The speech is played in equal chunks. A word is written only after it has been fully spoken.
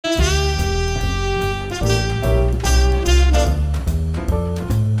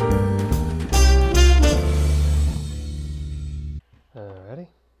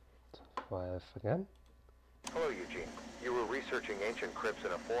again. Hello, Eugene. You were researching ancient crypts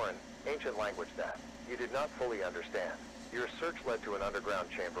in a foreign, ancient language that you did not fully understand. Your search led to an underground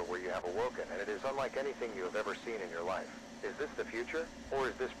chamber where you have awoken, and it is unlike anything you have ever seen in your life. Is this the future, or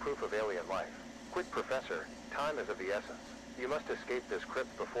is this proof of alien life? Quick, Professor, time is of the essence. You must escape this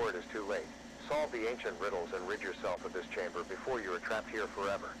crypt before it is too late. Solve the ancient riddles and rid yourself of this chamber before you are trapped here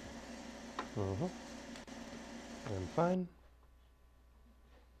forever. I'm fine.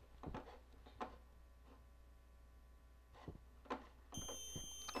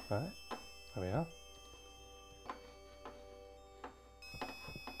 Alright, there we are.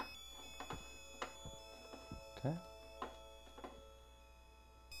 Okay.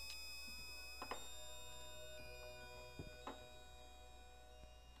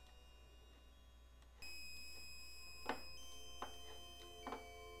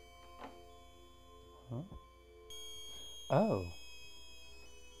 Huh? Oh.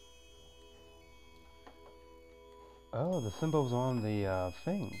 Oh, the symbols on the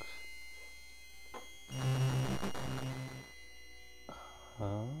things.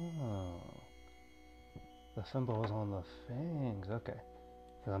 Oh. The symbols on the things. Okay.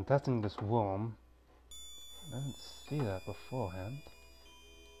 'Cause I'm testing this worm. I didn't see that beforehand.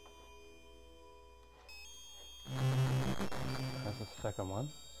 That's the second one.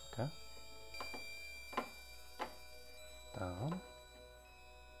 Okay. Down.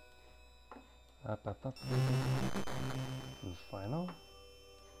 Up. And final.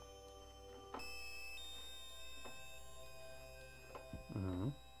 Mm-hmm.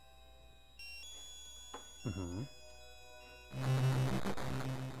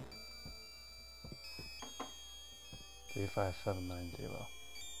 35790.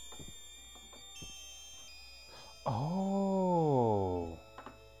 Oh,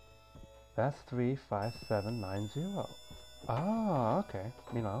 that's 35790. Ah, okay.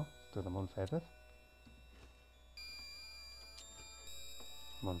 Meanwhile, do the moon phases.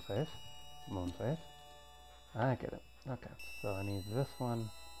 Moon phase. Moon phase. I get it. Okay, so I need this one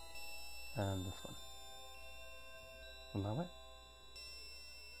and this one. From that way?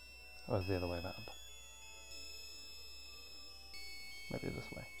 Or is it the other way around? Maybe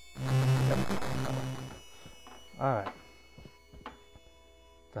this way. Yep, that way. Alright.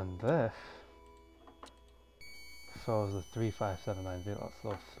 Then this solves the 35790. So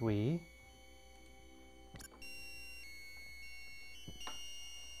 3,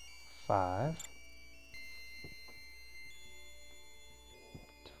 5,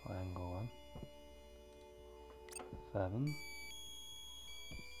 triangle 1, 7,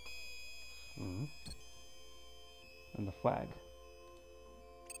 and the flag.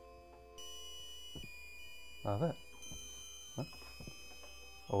 That's it. Huh?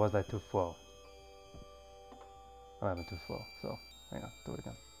 Or was I too slow? I might have been too slow, so hang on, do it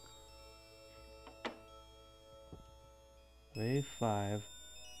again.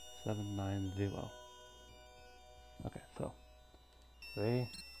 35790. Okay, so 3,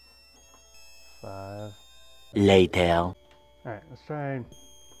 5. Later. Alright, let's try.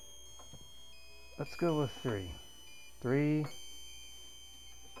 Let's go with 3. 3,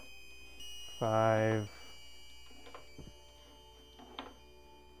 5,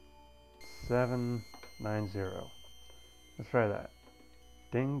 790. Let's try that.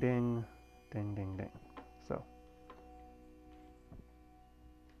 Ding ding, ding ding ding. So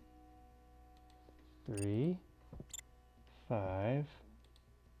 3, 5,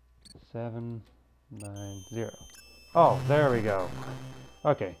 790. Oh, there we go.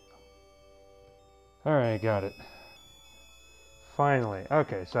 Okay. Alright, got it. Finally.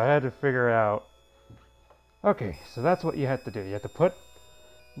 Okay, so I had to figure out. Okay, so that's what you had to do. You had to put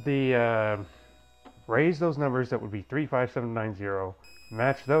the raise those numbers that would be 35790,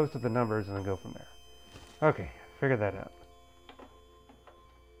 match those to the numbers, and then go from there. Okay, figure that out.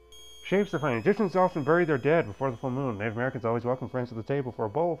 Shapes define. Egyptians often bury their dead before the full moon. Native Americans always welcome friends to the table for a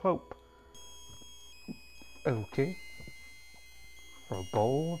bowl of hope. Okay. For a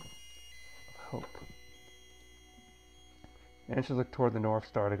bowl of hope. Ancients look toward the North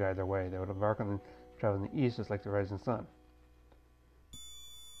Star to guide their way. They would embark on travel in the east just like the rising sun.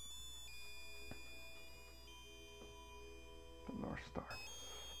 The North Star.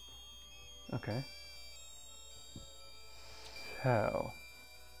 Okay. So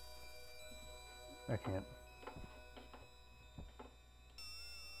I can't.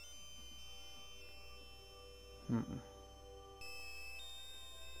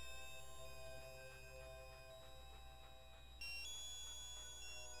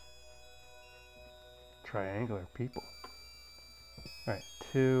 Triangular people. Alright,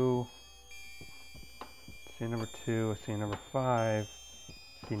 2. C number 2, C number 5,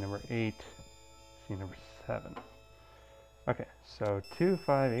 C number 8, see number 7. Okay, so 2,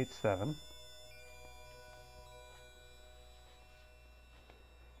 5, 8, 7.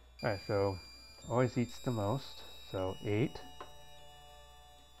 Alright, so always eats the most. So 8,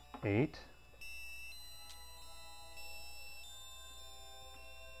 8.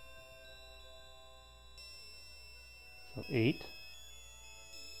 So 8.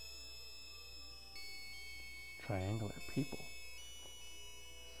 Triangular people.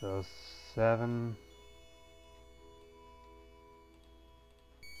 So 7,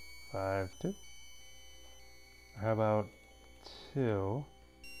 5, 2. How about 2,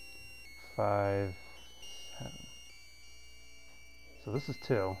 5, 7? So this is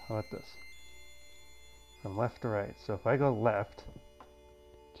 2. How about this? From left to right. So if I go left,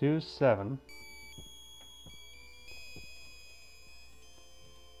 2, 7.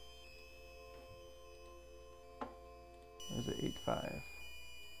 There's an 8, 5.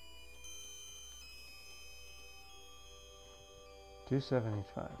 2, 7, 8,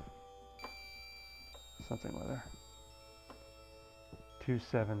 5. Something with her. 2,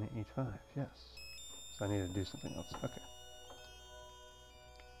 7, 8, 5. Yes. So I need to do something else. Okay.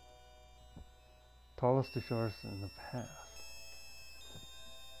 Tallest to shortest in the path.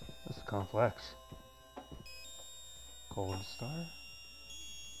 This is complex. Golden star.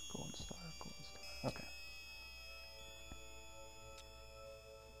 Golden star. Golden star. Okay.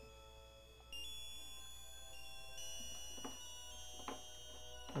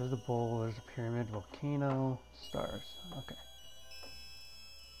 There's the bowl, there's a pyramid, volcano, stars. Okay.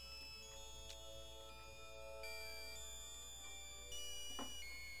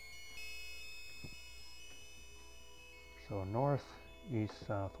 So north, east,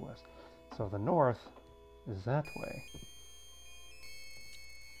 south, west. So the north is that way.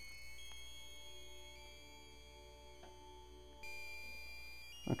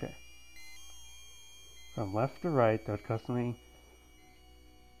 Okay. From left to right, they would customly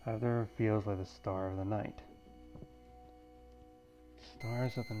have their reveals like the star of the night.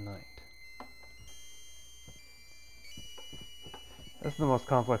 Stars of the night. This is the most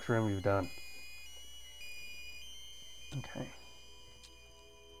complex room we've done. Okay.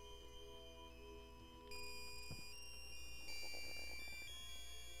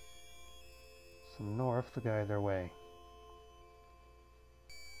 So north to guide their way.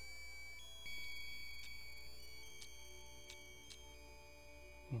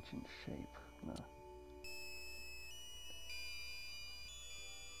 Ancient shape. No.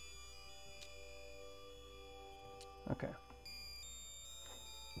 Okay.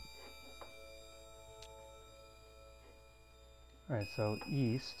 Alright, so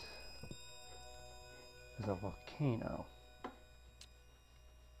east is a volcano.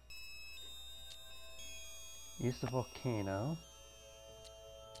 East of volcano.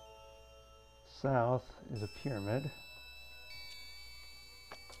 South is a pyramid.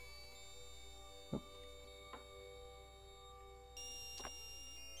 Oop.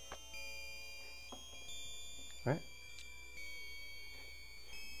 Right?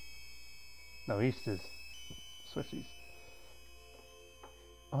 No, east is... Switch these.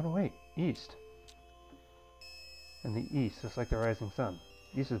 Oh no, wait. East. And the east, just like the rising sun.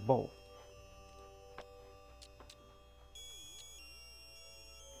 East is bowl.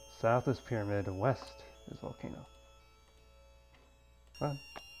 South is pyramid, west is volcano. Fun.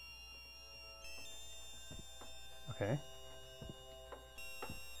 Okay.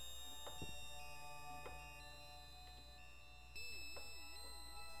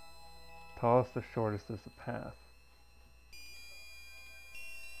 Tallest to shortest is the path.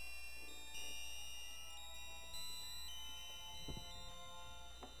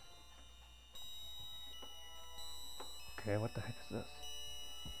 Okay, what the heck is this?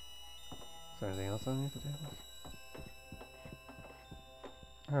 Is there anything else underneath the table?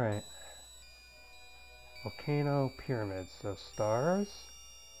 Alright. Volcano, pyramids, so stars.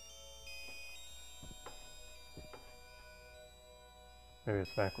 Maybe it's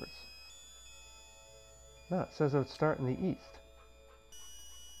backwards. No, it says it would start in the east.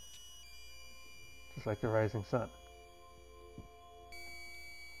 Just like the rising sun.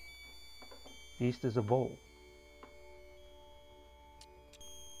 East is a bowl.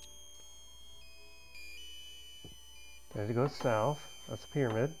 Then it goes south, that's a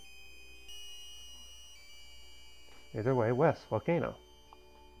pyramid. Either way, west, volcano.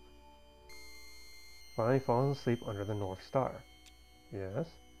 Finally falls asleep under the North Star. Yes.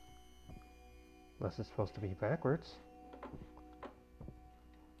 Unless it's supposed to be backwards.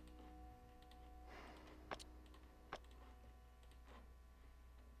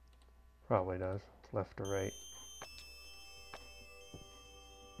 Probably does. It's left to right.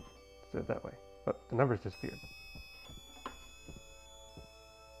 Let's do it that way. But the numbers disappeared.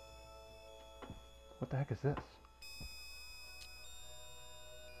 What the heck is this?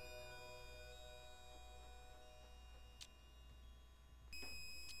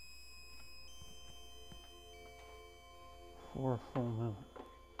 For a full moon.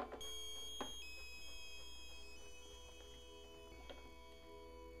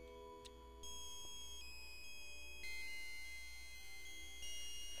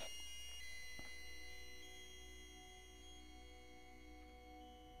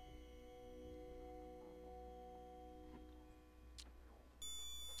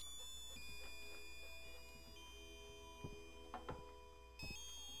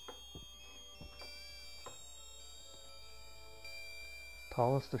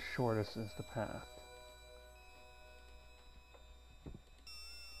 Tallest to shortest is the path.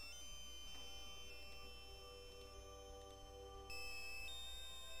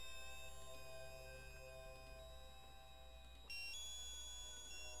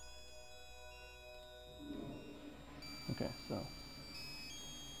 Okay, so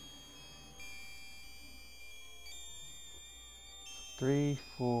 3,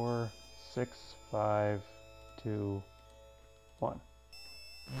 4, 6, 5, 2, 1.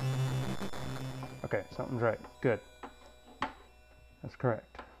 Okay, something's right. Good. That's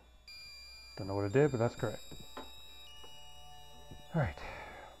correct. Don't know what it did, but that's correct. Alright.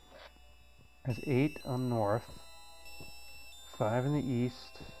 There's 8 on north, 5 in the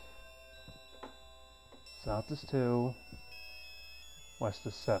east, south is 2, west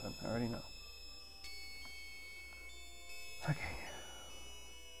is 7. I already know. Okay.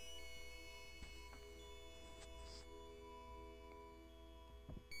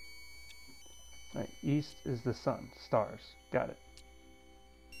 Alright, east is the sun, stars. Got it.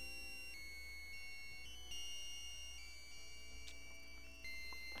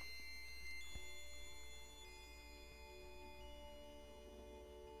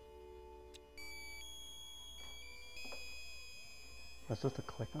 Am I supposed to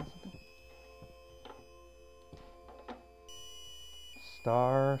click on something?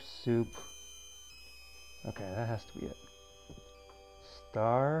 Star, soup. Okay, that has to be it.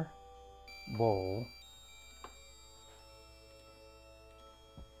 Star, bowl.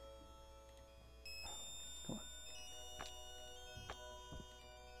 Come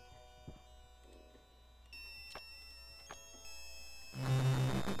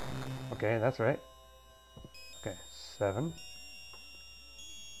on. Okay, that's right. Okay, 7.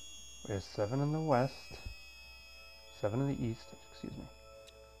 There's 7 in the west, 7 in the east, excuse me.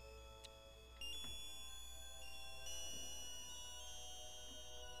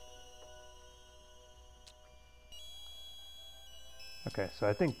 Okay, so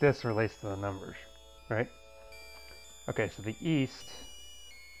I think this relates to the numbers, right? Okay, so the east,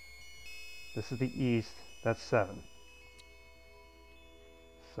 this is the east, that's 7.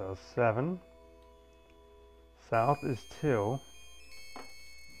 So 7, south is 2,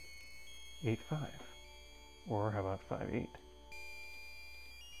 8, 5. Or how about 5, 8?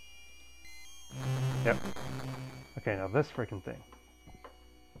 Yep. Okay, now this freaking thing.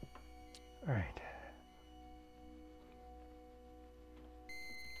 Alright.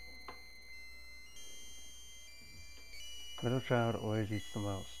 Middle child always eats the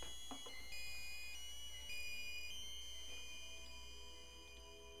most.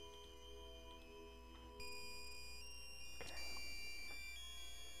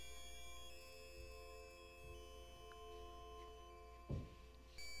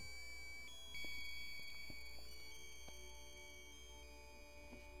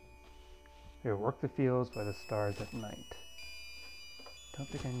 Here, work the fields by the stars at night. Don't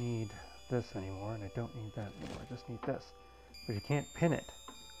think I need this anymore, and I don't need that anymore. I just need this. But you can't pin it.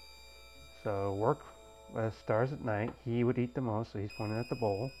 So work by the stars at night. He would eat the most, so he's pointing at the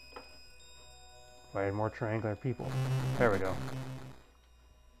bowl. If I had more triangular people. There we go.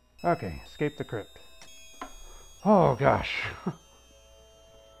 Okay, escape the crypt. Oh gosh.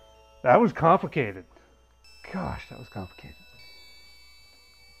 That was complicated. Gosh, that was complicated.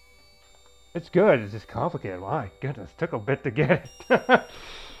 It's good, it's just complicated. My goodness, took a bit to get it.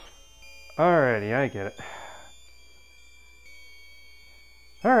 Alrighty, I get it.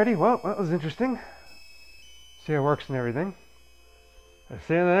 Alrighty, well, that was interesting. See how it works and everything. I'll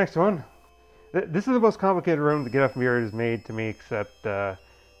see you in the next one. This is the most complicated room the Getoffmybeard has made to me, except,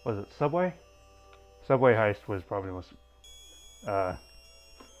 was it Subway? Subway Heist was probably the most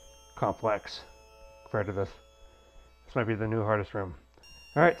complex compared to this. This might be the new hardest room.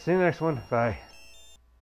 Alright, see you in the next one. Bye.